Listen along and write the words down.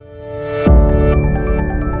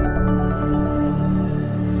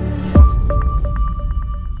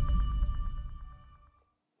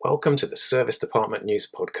Welcome to the Service Department News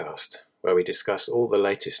Podcast, where we discuss all the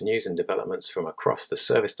latest news and developments from across the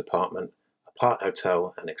service department, apart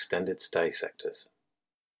hotel and extended stay sectors.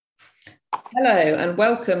 Hello and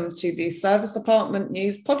welcome to the Service Department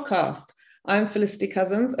News Podcast. I'm Felicity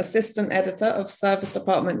Cousins, Assistant Editor of Service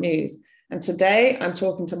Department News, and today I'm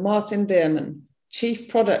talking to Martin Bierman, Chief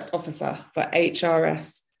Product Officer for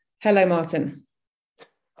HRS. Hello, Martin.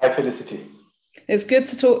 Hi, Felicity. It's good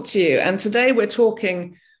to talk to you, and today we're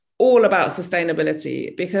talking all about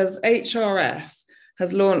sustainability because HRS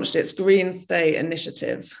has launched its Green Stay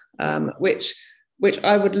initiative, which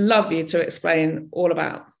I would love you to explain all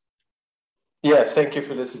about. Yeah, thank you,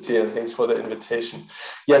 Felicity, and thanks for the invitation.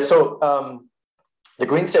 Yeah, so the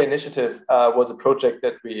Green Stay initiative was a project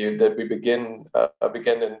that we began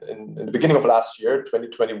in the beginning of last year,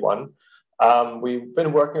 2021. We've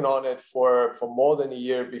been working on it for more than a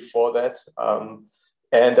year before that.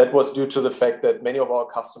 And that was due to the fact that many of our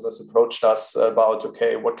customers approached us about,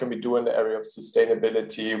 okay, what can we do in the area of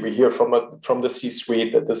sustainability? We hear from the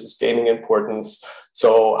C-suite that this is gaining importance.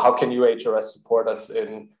 So how can you, HRS, support us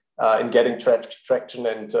in getting traction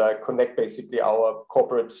and connect basically our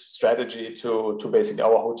corporate strategy to basically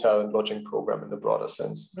our hotel and lodging program in the broader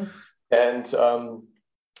sense? Mm-hmm.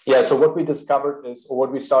 And so what we discovered is, or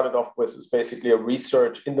what we started off with, is basically a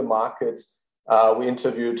research in the market. We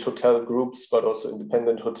interviewed hotel groups, but also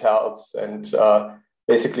independent hotels, and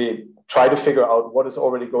basically try to figure out what is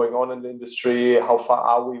already going on in the industry, how far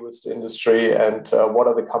are we with the industry, and what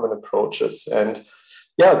are the common approaches. And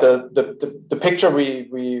yeah, the picture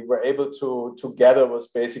we were able to gather was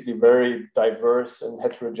basically very diverse and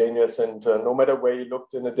heterogeneous, and no matter where you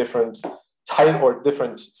looked in a different type or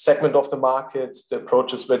different segment of the market, the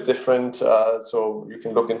approaches were different. So you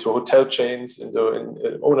can look into hotel chains,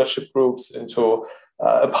 into ownership groups, into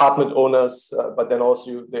apartment owners, but then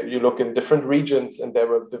also you look in different regions, and there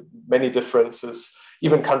were many differences,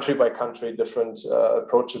 even country by country, different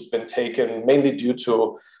approaches been taken, mainly due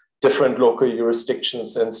to different local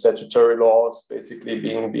jurisdictions and statutory laws basically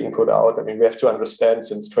being put out. I mean, we have to understand,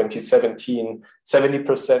 since 2017,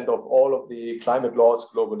 70% of all of the climate laws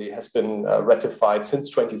globally has been ratified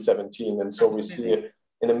since 2017. And so we see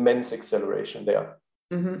an immense acceleration there.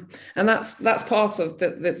 Mm-hmm. And that's part of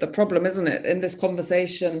the problem, isn't it, in this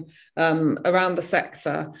conversation around the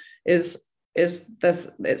sector is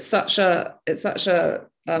it's such a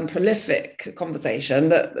prolific conversation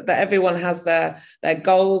that everyone has their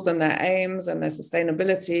goals and their aims and their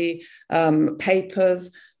sustainability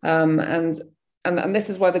papers, and this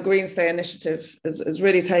is why the Green Stay initiative has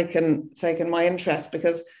really taken my interest,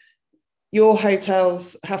 because your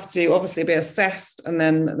hotels have to obviously be assessed, and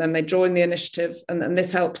then they join the initiative, and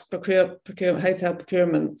this helps procure hotel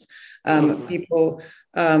procurement. People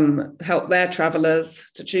help their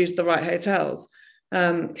travelers to choose the right hotels.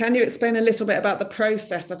 Can you explain a little bit about the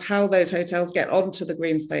process of how those hotels get onto the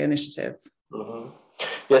Green Stay initiative? Mm-hmm.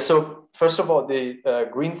 Yeah, so first of all, the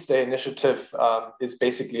Green Stay initiative is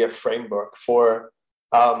basically a framework for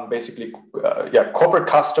corporate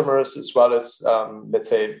customers, as well as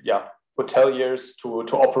hoteliers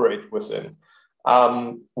to operate within.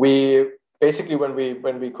 We basically,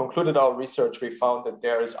 when we concluded our research, we found that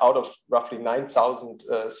there is, out of roughly 9,000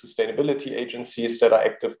 sustainability agencies that are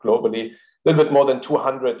active globally, a little bit more than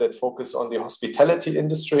 200 that focus on the hospitality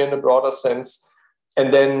industry in a broader sense.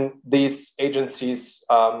 And then these agencies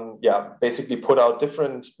basically put out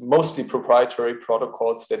different, mostly proprietary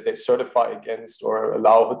protocols that they certify against, or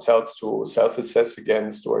allow hotels to self-assess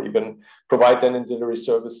against, or even provide then ancillary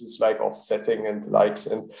services like offsetting and the likes.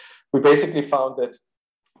 And we basically found that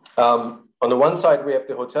on the one side, we have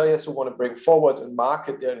the hoteliers who want to bring forward and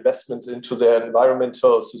market their investments into their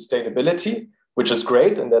environmental sustainability, which is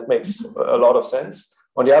great, and that makes a lot of sense.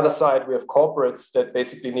 On the other side, we have corporates that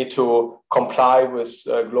basically need to comply with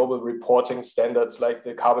global reporting standards like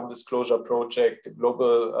the Carbon Disclosure Project, the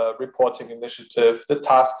Global Reporting Initiative, the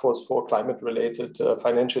Task Force for Climate-Related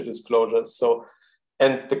Financial Disclosures. So,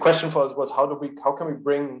 and the question for us was, how can we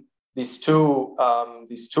bring these two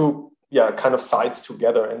kind of sides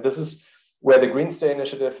together? And this is where the Green Stay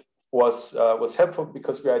initiative was helpful,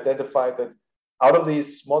 because we identified that out of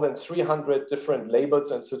these more than 300 different labels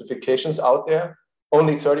and certifications out there,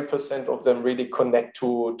 only 30% of them really connect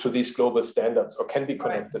to these global standards, or can be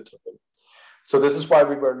connected to them. So this is why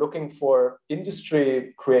we were looking for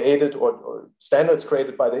industry created or standards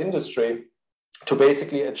created by the industry to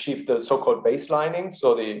basically achieve the so-called baselining,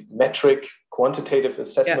 so the metric quantitative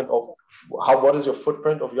assessment of what is your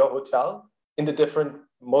footprint of your hotel in the different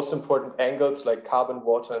most important angles like carbon,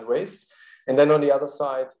 water, and waste. And then on the other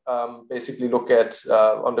side, basically look at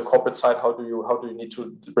on the corporate side, how do you need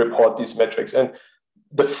to report these metrics? And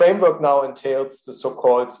The framework now entails the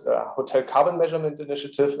so-called Hotel Carbon Measurement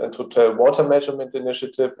Initiative and Hotel Water Measurement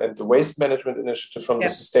Initiative and the Waste Management Initiative from the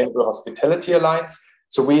Sustainable Hospitality Alliance.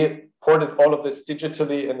 So we ported all of this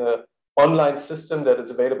digitally in an online system that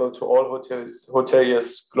is available to all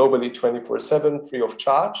hoteliers globally 24/7, free of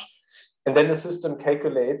charge. And then the system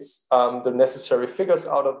calculates the necessary figures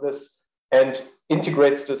out of this and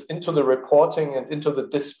integrates this into the reporting and into the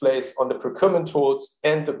displays on the procurement tools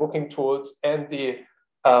and the booking tools and the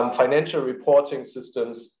financial reporting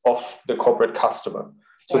systems of the corporate customer.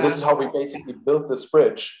 So this is how we basically built this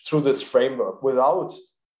bridge through this framework without,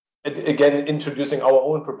 again, introducing our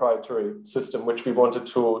own proprietary system, which we wanted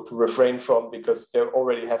to refrain from because there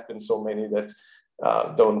already have been so many that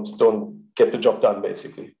don't get the job done,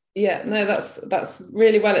 basically. Yeah, no, that's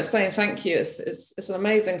really well explained. Thank you. It's an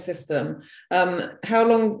amazing system. How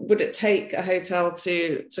long would it take a hotel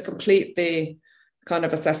to complete the kind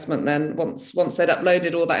of assessment then once they'd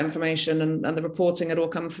uploaded all that information and the reporting had all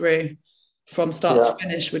come through from start to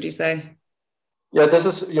finish, would you say? Yeah,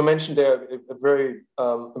 you mentioned there a very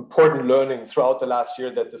important learning throughout the last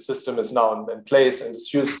year, that the system is now in place and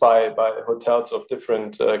it's used by hotels of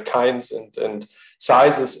different kinds and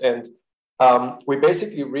sizes. And we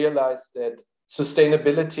basically realized that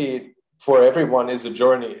sustainability for everyone is a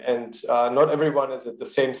journey, and not everyone is at the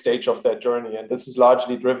same stage of that journey. And this is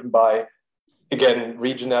largely driven by, again,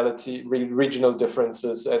 regional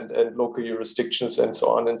differences and local jurisdictions and so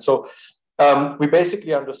on. And so we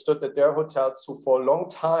basically understood that there are hotels who for a long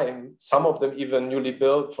time, some of them even newly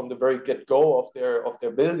built from the very get-go of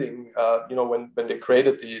their building, when they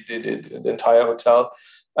created the entire hotel,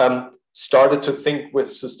 started to think with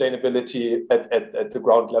sustainability at the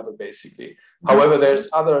ground level, basically. However, there's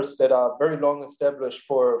others that are very long established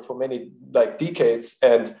for many decades,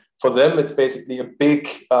 and for them it's basically a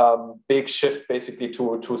big shift, basically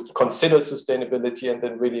to consider sustainability and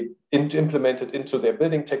then really implement it into their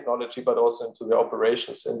building technology, but also into their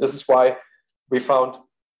operations. And this is why we found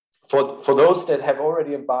for those that have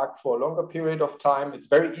already embarked for a longer period of time, it's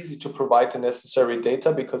very easy to provide the necessary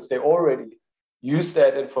data because they already use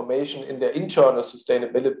that information in their internal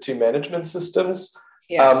sustainability management systems,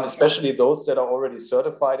 especially those that are already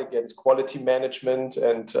certified against quality management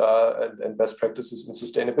and best practices in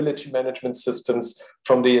sustainability management systems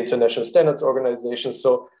from the International Standards Organization.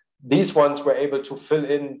 So these ones were able to fill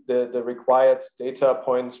in the required data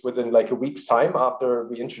points within a week's time after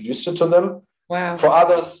we introduced it to them. Wow. For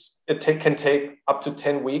others, it can take up to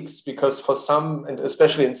 10 weeks because for some, and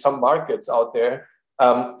especially in some markets out there,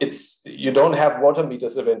 you don't have water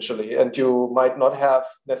meters eventually, and you might not have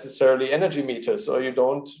necessarily energy meters, or you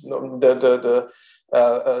don't.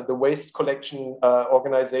 The waste collection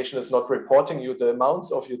organization is not reporting you the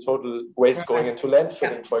amounts of your total waste going into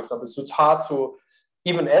landfilling, for example. So it's hard to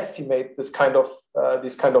even estimate this kind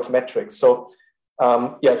of metrics. So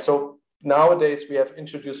so nowadays we have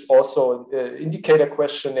introduced also indicator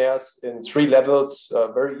questionnaires in 3 levels, a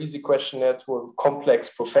very easy questionnaire to a complex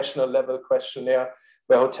professional level questionnaire,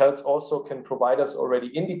 where hotels also can provide us already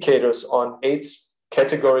indicators on 8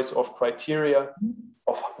 categories of criteria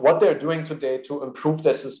of what they're doing today to improve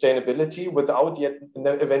their sustainability without yet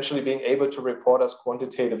eventually being able to report us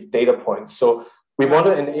quantitative data points. So we want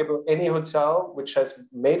to enable any hotel which has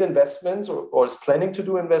made investments or is planning to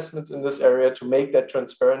do investments in this area to make that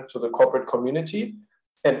transparent to the corporate community.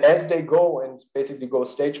 And as they go and basically go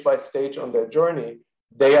stage by stage on their journey,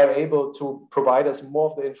 they are able to provide us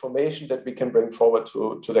more of the information that we can bring forward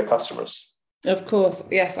to their customers. Of course,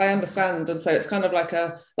 yes, I understand. And so it's kind of like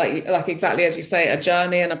exactly as you say, a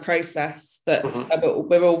journey and a process that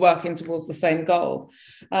we're all working towards the same goal.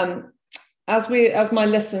 As my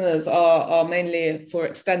listeners are mainly for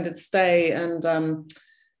extended stay and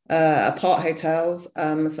apart hotels,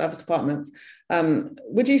 service apartments,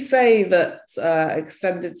 would you say that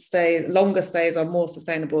extended stay, longer stays are more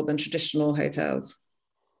sustainable than traditional hotels?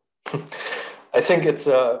 I think it's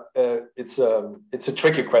a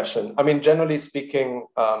tricky question. I mean, generally speaking,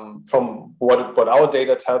 from what our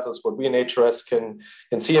data tells us, what we in HRS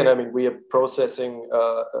can see, and I mean, we are processing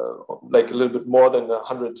a little bit more than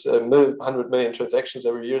 100 million transactions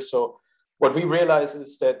every year. So what we realize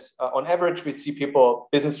is that on average, we see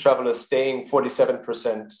business travelers staying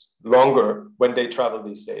 47% longer when they travel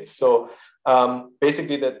these days. So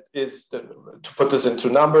basically, that is to put this into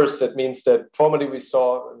numbers. That means that formerly we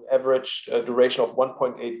saw an average duration of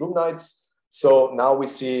 1.8 room nights. So now we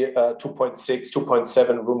see 2.6,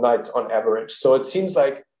 2.7 room nights on average. So it seems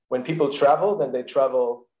like when people travel, then they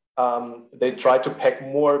travel they try to pack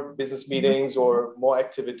more business meetings or more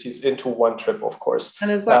activities into one trip, of course.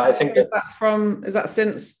 And is that, I think is that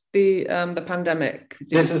since the pandemic?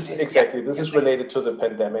 This is related to the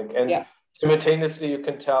pandemic. And simultaneously, you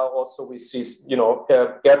can tell also we see,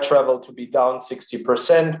 air travel to be down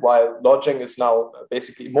 60%, while lodging is now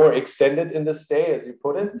basically more extended in the stay, as you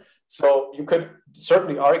put it. So you could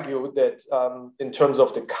certainly argue that in terms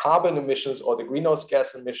of the carbon emissions or the greenhouse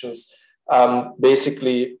gas emissions,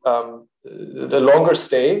 basically the longer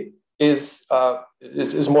stay is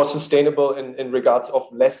more sustainable in regards of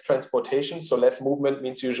less transportation. So less movement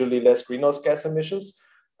means usually less greenhouse gas emissions.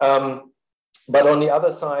 But on the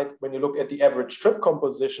other side, when you look at the average trip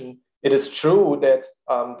composition, it is true that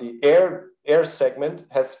the air segment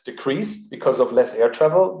has decreased because of less air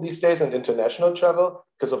travel these days and international travel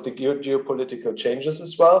because of the geopolitical changes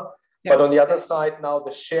as well. Yeah. But on the other side, now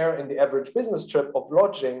the share in the average business trip of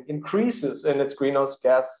lodging increases in its greenhouse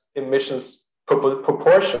gas emissions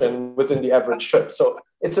proportion within the average trip. So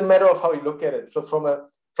it's a matter of how you look at it. So from a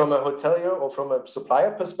hotelier or from a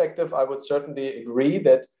supplier perspective, I would certainly agree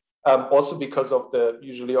that also because of the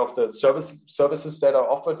services that are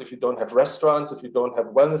offered, if you don't have restaurants, if you don't have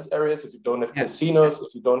wellness areas, if you don't have casinos,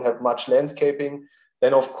 if you don't have much landscaping,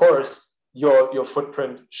 then of course your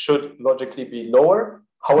footprint should logically be lower.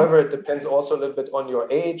 However, it depends also a little bit on your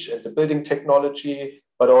age and the building technology,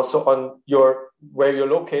 but also on where you're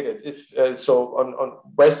located.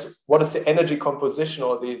 What is the energy composition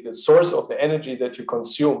or the source of the energy that you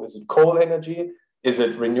consume? Is it coal energy? Is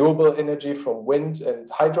it renewable energy from wind and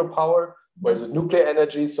hydropower? Or is it nuclear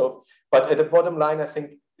energy? But at the bottom line, I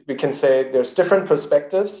think we can say there's different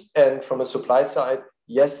perspectives. And from a supply side,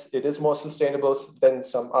 yes, it is more sustainable than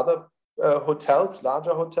some other hotels,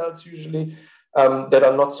 larger hotels usually, that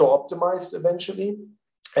are not so optimized eventually.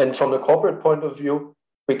 And from the corporate point of view,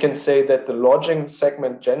 we can say that the lodging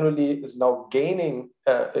segment generally is now gaining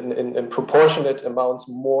in proportionate amounts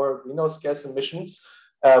more greenhouse gas emissions.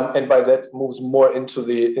 And by that moves more into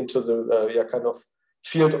the kind of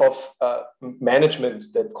field of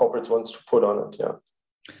management that corporates wants to put on it. Yeah.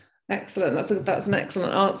 Excellent. That's an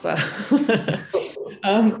excellent answer.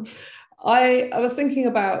 I was thinking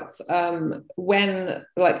about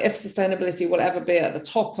if sustainability will ever be at the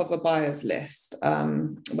top of a buyer's list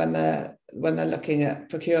when they're looking at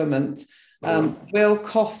procurement. Will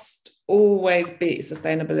cost always beat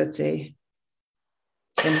sustainability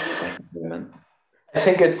in procurement? I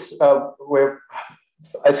think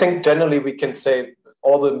I think generally we can say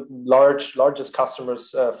all the largest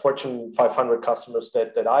customers, Fortune 500 customers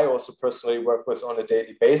that I also personally work with on a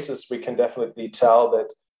daily basis, we can definitely tell that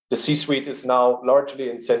the C-suite is now largely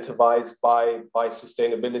incentivized by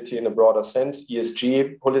sustainability in a broader sense,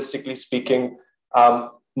 ESG, holistically speaking.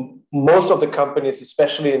 Most of the companies,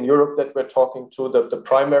 especially in Europe that we're talking to, the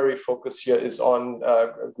primary focus here is on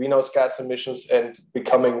greenhouse gas emissions and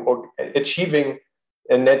achieving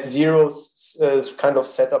a net zero kind of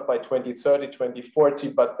setup by 2030, 2040,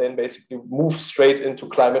 but then basically move straight into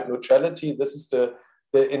climate neutrality. This is the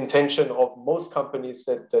intention of most companies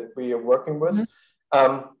that we are working with.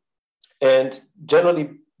 And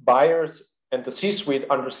generally, buyers and the C-suite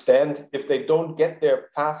understand if they don't get there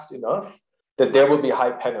fast enough, that there will be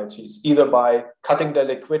high penalties, either by cutting their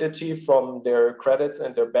liquidity from their credits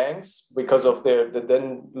and their banks because of the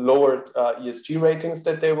then lowered ESG ratings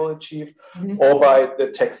that they will achieve, or by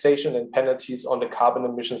the taxation and penalties on the carbon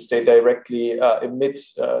emissions they directly emit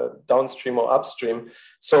downstream or upstream.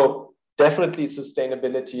 So definitely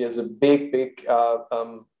sustainability is a big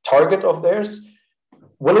target of theirs.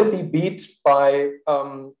 Will it be beat by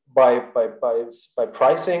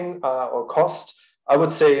pricing or cost? I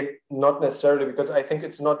would say not necessarily, because I think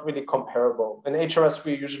it's not really comparable. In HRS,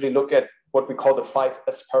 we usually look at what we call the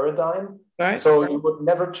 5S paradigm. Right. So you would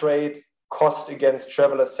never trade cost against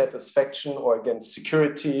traveler satisfaction or against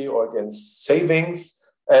security or against against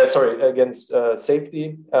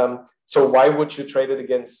safety. So why would you trade it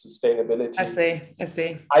against sustainability? I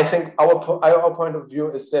see. I think our point of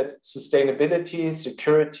view is that sustainability,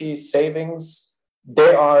 security, savings,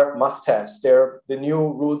 they are must-haves. They're the new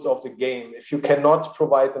rules of the game. If you cannot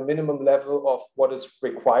provide the minimum level of what is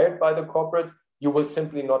required by the corporate, you will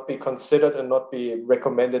simply not be considered and not be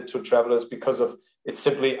recommended to travelers because of it's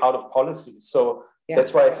simply out of policy. So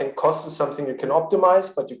that's why I think cost is something you can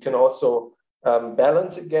optimize, but you can also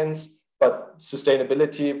balance against. But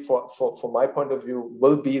sustainability, from my point of view,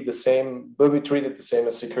 will be treated the same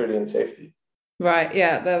as security and safety. Right.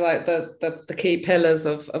 Yeah, they're like the key pillars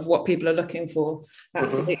of what people are looking for.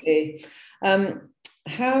 Absolutely. How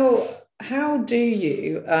do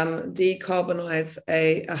you decarbonize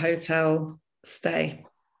a hotel stay?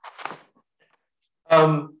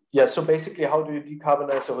 So basically, how do you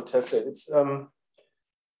decarbonize a hotel stay? It's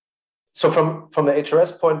so from the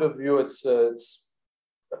HRS point of view,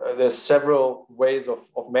 there's several ways of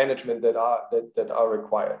management that are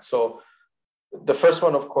required. So the first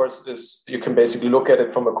one, of course, is you can basically look at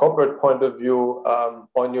it from a corporate point of view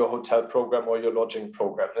on your hotel program or your lodging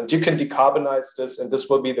program. And you can decarbonize this, and this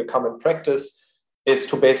will be the common practice, is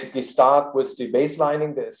to basically start with the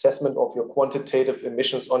baselining, the assessment of your quantitative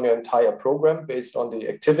emissions on your entire program based on the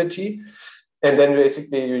activity. And then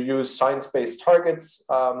basically you use science-based targets,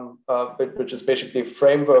 which is basically a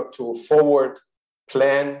framework to forward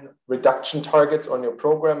plan reduction targets on your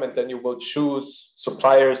program, and then you will choose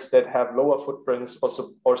suppliers that have lower footprints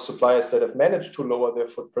or suppliers that have managed to lower their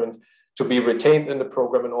footprint to be retained in the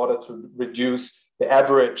program in order to reduce the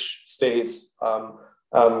average stays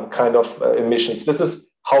emissions. This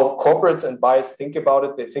is how corporates and buyers think about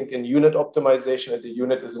it. They think in unit optimization, and the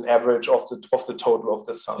unit is an average of the total of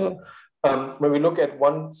the sum. When we look at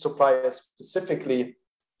one supplier specifically,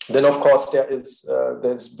 then of course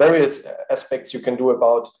there's various aspects you can do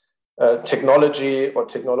about technology or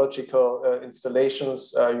technological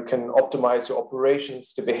installations. You can optimize your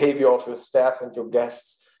operations, the behavior of your staff and your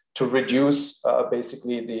guests to reduce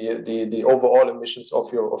basically the overall emissions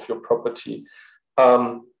of your property.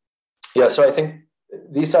 So I think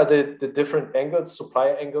these are the different angles,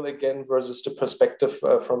 supplier angle again versus the perspective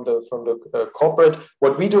from the corporate.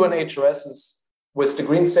 What we do in HRS is, with the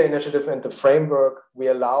Green Stay Initiative and the framework, we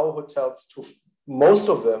allow hotels to, most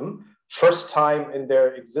of them, first time in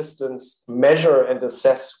their existence, measure and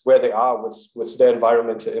assess where they are with their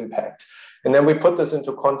environmental impact. And then we put this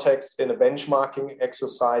into context in a benchmarking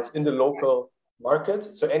exercise in the local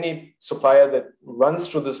market. So any supplier that runs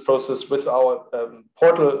through this process with our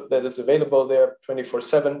portal that is available there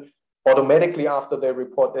 24/7, automatically after they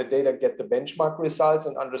report their data, get the benchmark results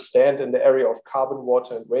and understand in the area of carbon,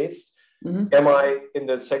 water, and waste. Mm-hmm. Am I in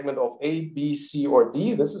the segment of A, B, C, or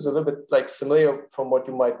D? This is a little bit like similar from what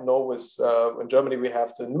you might know with in Germany, we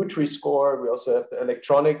have the Nutri-Score. We also have the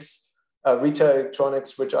electronics, retail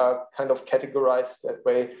electronics, which are kind of categorized that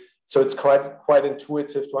way. So it's quite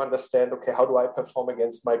intuitive to understand, okay, how do I perform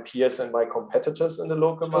against my peers and my competitors in the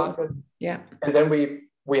local market? Yeah. And then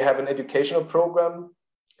we have an educational program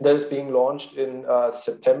that is being launched in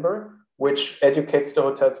September, which educates the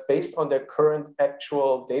hotels based on their current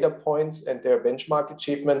actual data points and their benchmark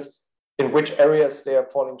achievements, in which areas they are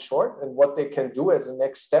falling short and what they can do as the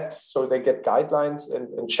next steps. So they get guidelines and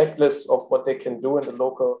checklists of what they can do in the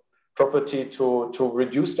local property to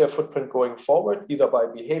reduce their footprint going forward, either by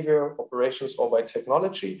behavior, operations, or by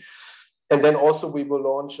technology. And then also we will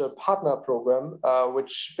launch a partner program,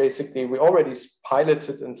 which basically we already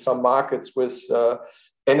piloted in some markets with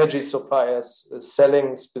energy suppliers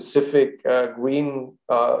selling specific green,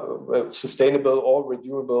 sustainable or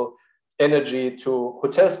renewable energy to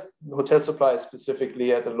hotel suppliers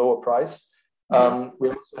specifically at a lower price. We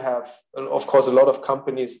also have, of course, a lot of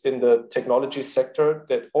companies in the technology sector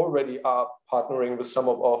that already are partnering with some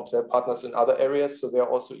of our hotel partners in other areas. So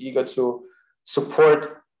they're also eager to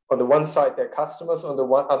support, on the one side, their customers, on the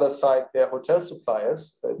other side, their hotel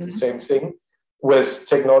suppliers. It's the same thing with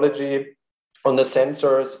technology on the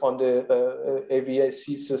sensors, on the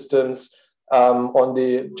AVAC systems, on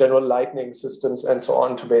the general lighting systems, and so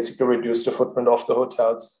on, to basically reduce the footprint of the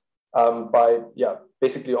hotels by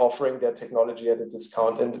basically offering their technology at a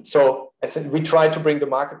discount. And so I think we try to bring the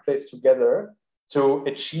marketplace together to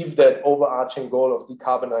achieve that overarching goal of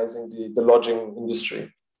decarbonizing the lodging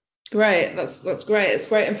industry. Great, that's great. It's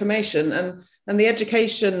great information. And the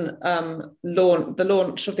education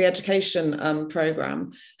launch of the education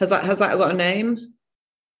program, has that got a name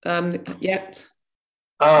yet?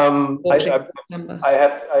 I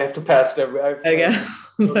have to pass there.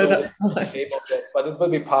 No, that's fine. But it will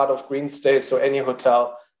be part of Green Stay. So any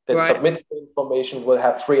hotel that submits the information will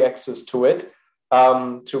have free access to it,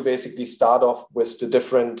 to basically start off with the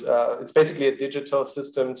different. It's basically a digital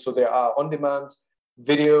system. So there are on-demand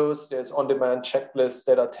videos, there's on-demand checklists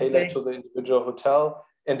that are tailored to the individual hotel.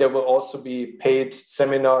 And there will also be paid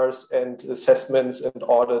seminars and assessments and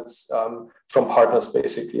audits from partners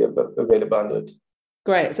basically available under it.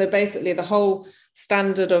 Great. So basically the whole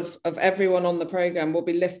standard of everyone on the program will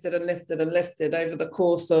be lifted and lifted and lifted over the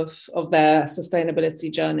course of their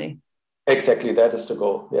sustainability journey. Exactly. That is the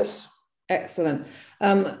goal. Yes. Excellent.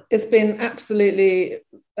 It's been absolutely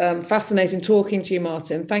fascinating talking to you,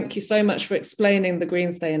 Martin. Thank you so much for explaining the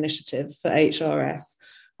Green Stay Initiative for HRS.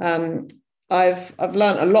 I've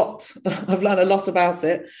learned a lot. I've learned a lot about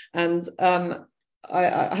it, and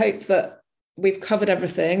I hope that we've covered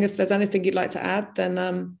everything. If there's anything you'd like to add,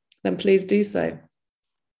 then please do so.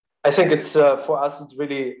 I think it's for us. It's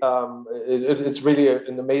really it's really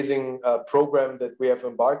an amazing program that we have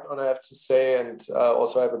embarked on. I have to say, and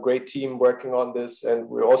also I have a great team working on this. And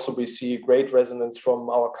we see great resonance from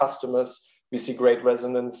our customers. We see great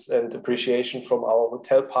resonance and appreciation from our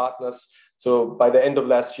hotel partners. So by the end of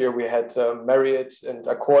last year, we had Marriott and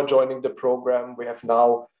Accor joining the program. We have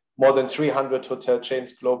now more than 300 hotel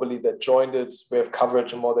chains globally that joined it. We have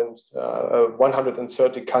coverage in more than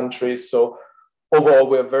 130 countries. So overall,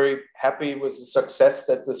 we're very happy with the success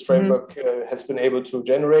that this framework has been able to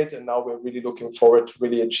generate. And now we're really looking forward to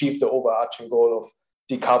really achieve the overarching goal of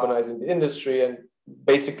decarbonizing the industry and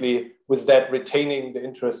basically with that retaining the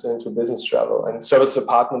interest into business travel. And service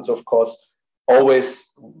apartments, of course,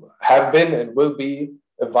 always have been and will be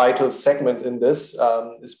a vital segment in this,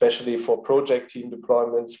 especially for project team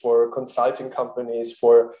deployments, for consulting companies,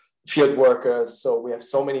 for field workers. So we have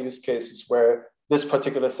so many use cases where this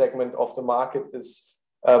particular segment of the market is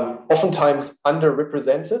oftentimes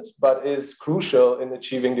underrepresented, but is crucial in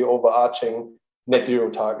achieving the overarching net zero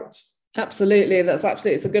targets. Absolutely.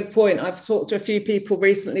 It's a good point. I've talked to a few people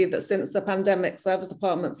recently that since the pandemic, service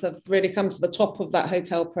departments have really come to the top of that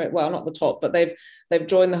hotel well, not the top, but they've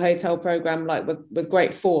joined the hotel program like with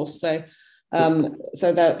great force. So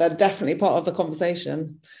they're definitely part of the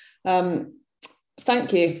conversation.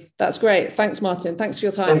 Thank you. That's great. Thanks, Martin. Thanks for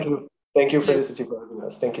your time. Thank you, Felicity, for having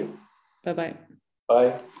us. Thank you. Bye-bye.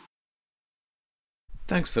 Bye.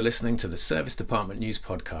 Thanks for listening to the Service Department News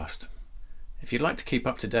Podcast. If you'd like to keep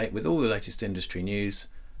up to date with all the latest industry news,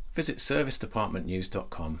 visit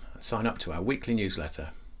servicedepartmentnews.com and sign up to our weekly newsletter.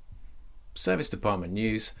 Service Department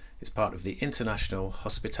News is part of the International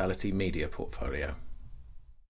Hospitality Media portfolio.